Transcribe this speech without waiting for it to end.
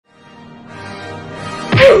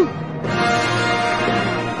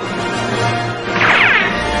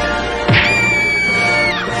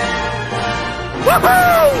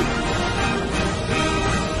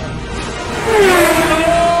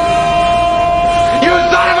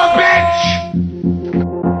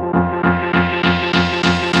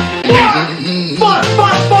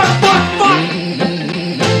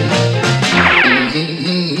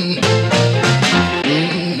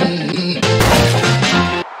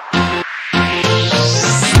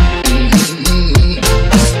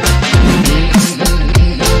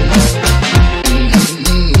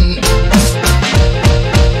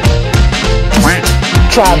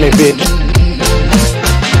Try me, bitch.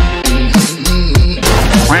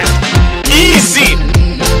 Easy!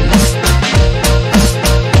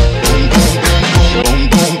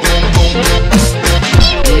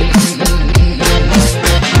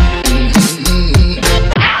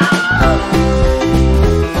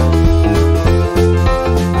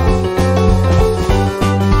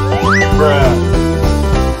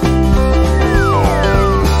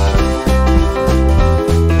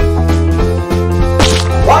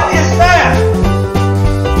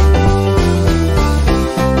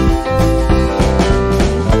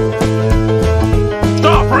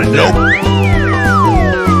 Nope.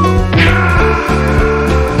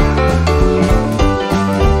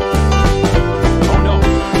 Oh no.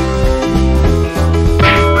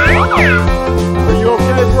 Are you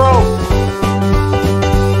okay, bro?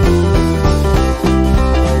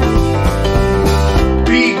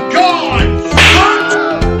 Be gone!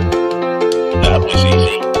 That was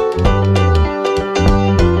easy.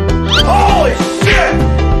 Holy shit!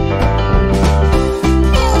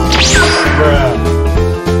 Bruh.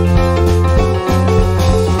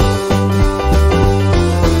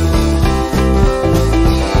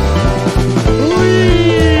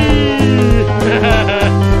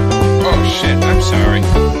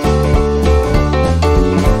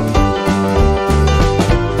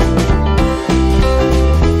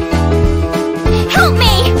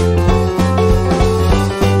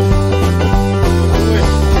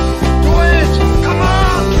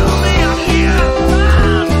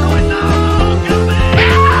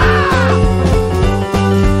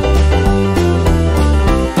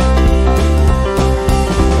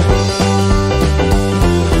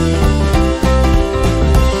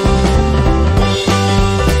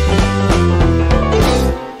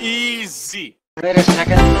 Wait a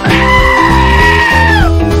second.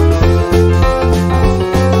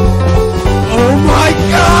 Oh my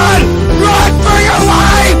God! Run for your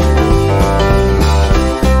life!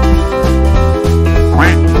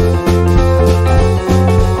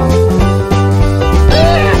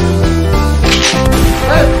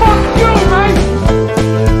 Hey, fuck you, man!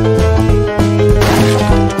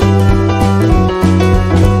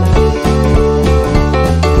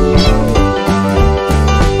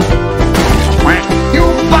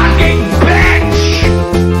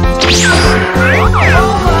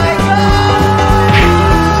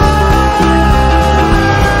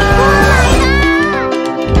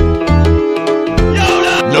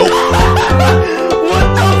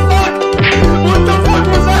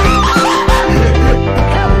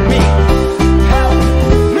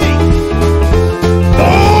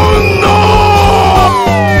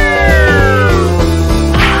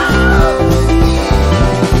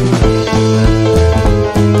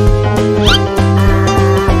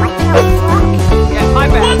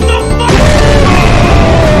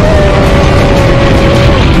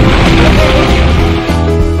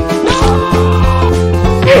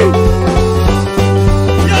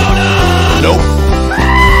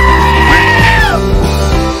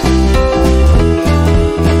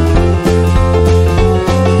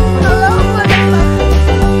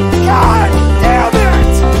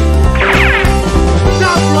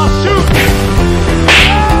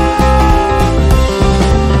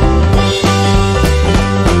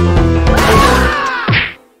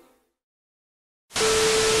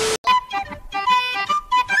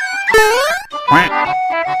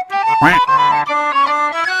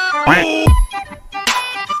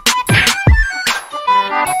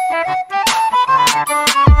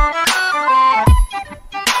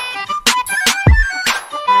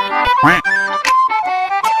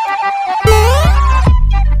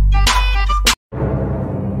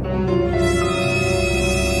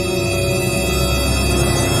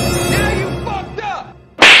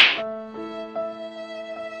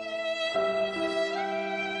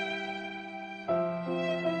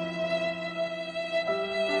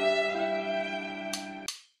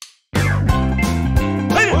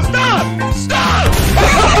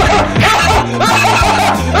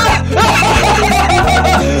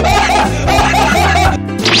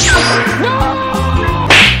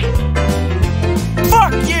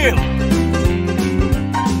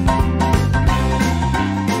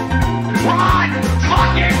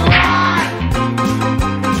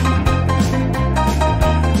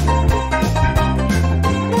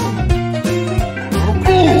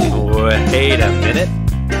 Wait a minute.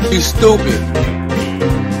 You stupid.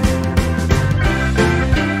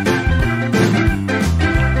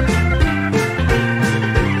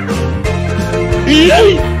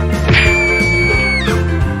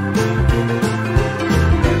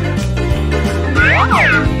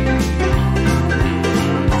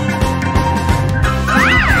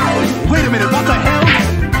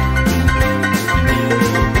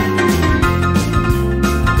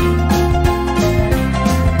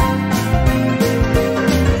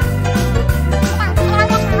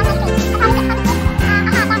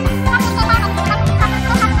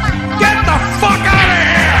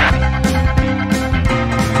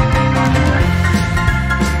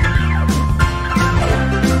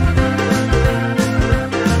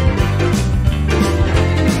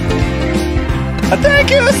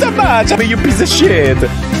 touch me, you piece of shit!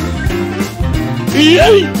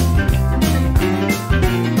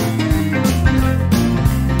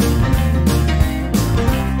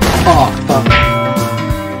 Oh, fuck.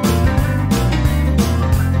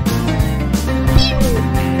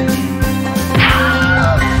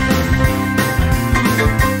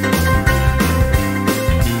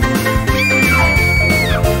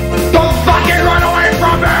 Don't fucking run away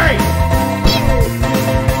from me!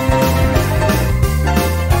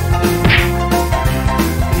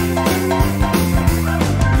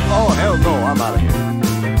 Oh, hell no, I'm out of here.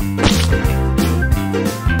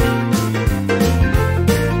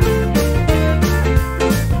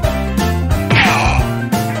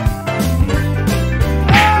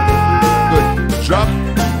 Good job.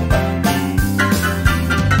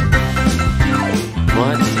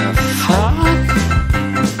 What the fuck?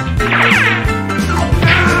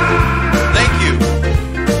 Thank you.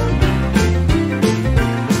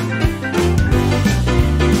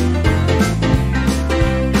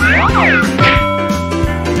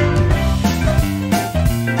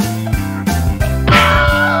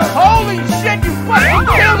 Holy shit, you fucking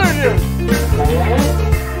killed her, dude!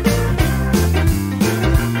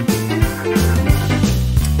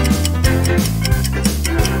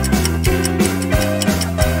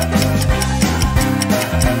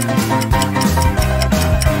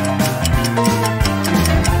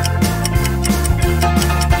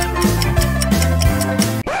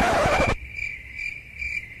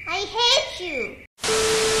 I hate you.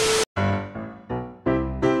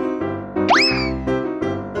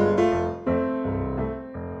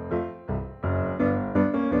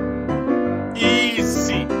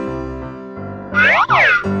 Easy.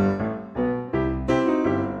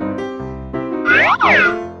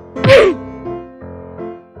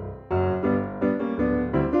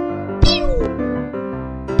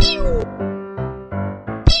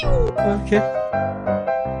 Okay.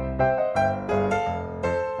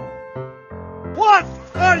 What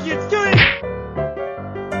are you doing?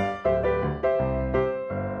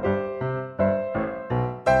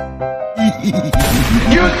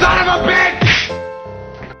 You son of a bitch!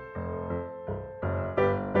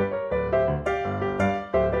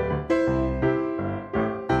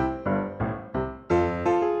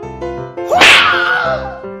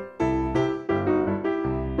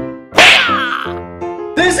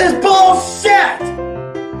 This is bullshit!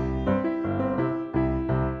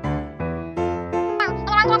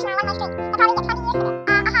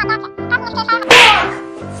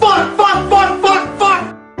 Fuck! Fuck! Fuck! Fuck! Fuck!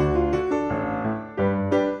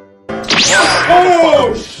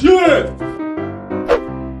 Oh shit!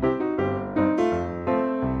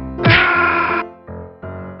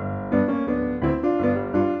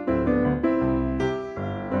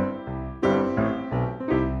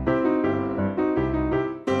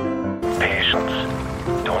 Patience.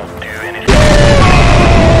 Don't do